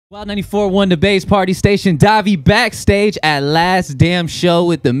Wild 94.1 the Bay's party station. Davi backstage at last damn show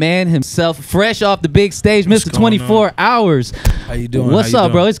with the man himself, fresh off the big stage, Mr. 24 Hours. How you doing? What's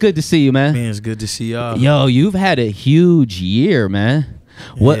up, bro? It's good to see you, man. Man, it's good to see y'all. Yo, you've had a huge year, man.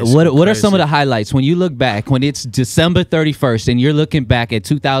 What are some of the highlights when you look back, when it's December 31st and you're looking back at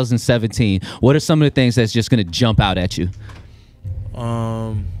 2017? What are some of the things that's just gonna jump out at you?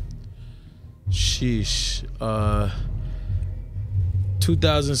 Sheesh.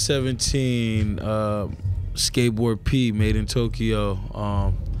 2017 skateboard P made in Tokyo.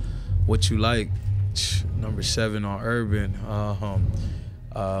 What you like? Number 7 on Urban.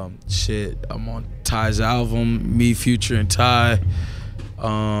 Shit, I'm on Ty's album, Me, Future, and Ty.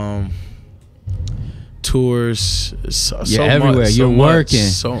 Tours, so everywhere. Much, You're working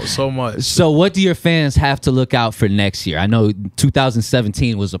so much. So what do your fans have to look out for next year? I know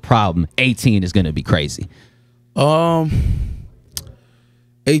 2017 was a problem. 18 is going to be crazy.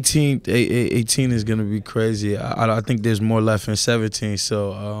 18 is gonna be crazy. I think there's more left in 17.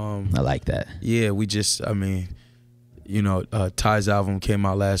 So I like that. Yeah, I mean, you know, Ty's album came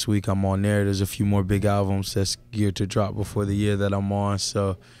out last week. I'm on there. There's a few more big albums that's geared to drop before the year that I'm on.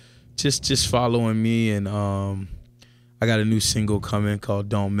 So just following me, and I got a new single coming called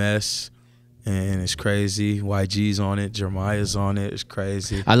Don't Mess. And it's crazy. YG's on it. Jeremiah's on it. It's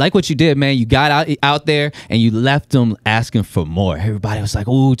crazy. I like what you did, man. You got out there and you left them asking for more. Everybody was like,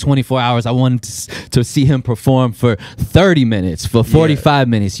 ooh, 24 hours. I wanted to see him perform for 30 minutes, for 45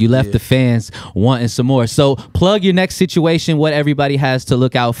 minutes. You left the fans wanting some more. So plug your next situation, what everybody has to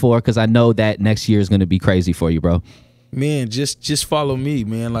look out for, because I know that next year is going to be crazy for you, bro. Man, just follow me,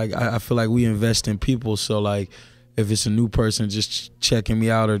 man. Like, I feel like we invest in people. So, like, if it's a new person just checking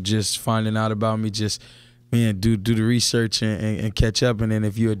me out or just finding out about me, just, man, do the research and catch up. And then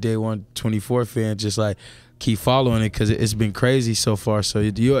if you're a Day One 24 fan, just, like, keep following it, because it's been crazy so far. So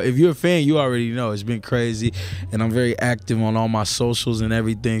if you're a fan, you already know it's been crazy. And I'm very active on all my socials and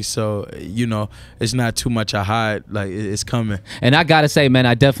everything. So, you know, it's not too much I hide. Like, it's coming. And I got to say, man,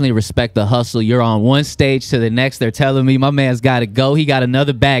 I definitely respect the hustle. You're on one stage to the next. They're telling me my man's got to go. He got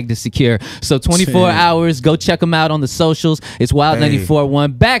another bag to secure. So 24 hours, go check him out on the socials. It's Wild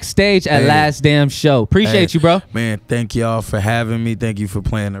 94.1 backstage at last damn show. Appreciate you, bro. Man, thank y'all for having me. Thank you for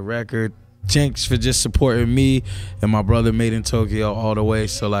playing the record. Thanks for just supporting me and my brother Made in Tokyo all the way.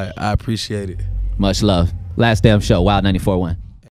 So, like, I appreciate it. Much love. Last damn show, Wild 94.1.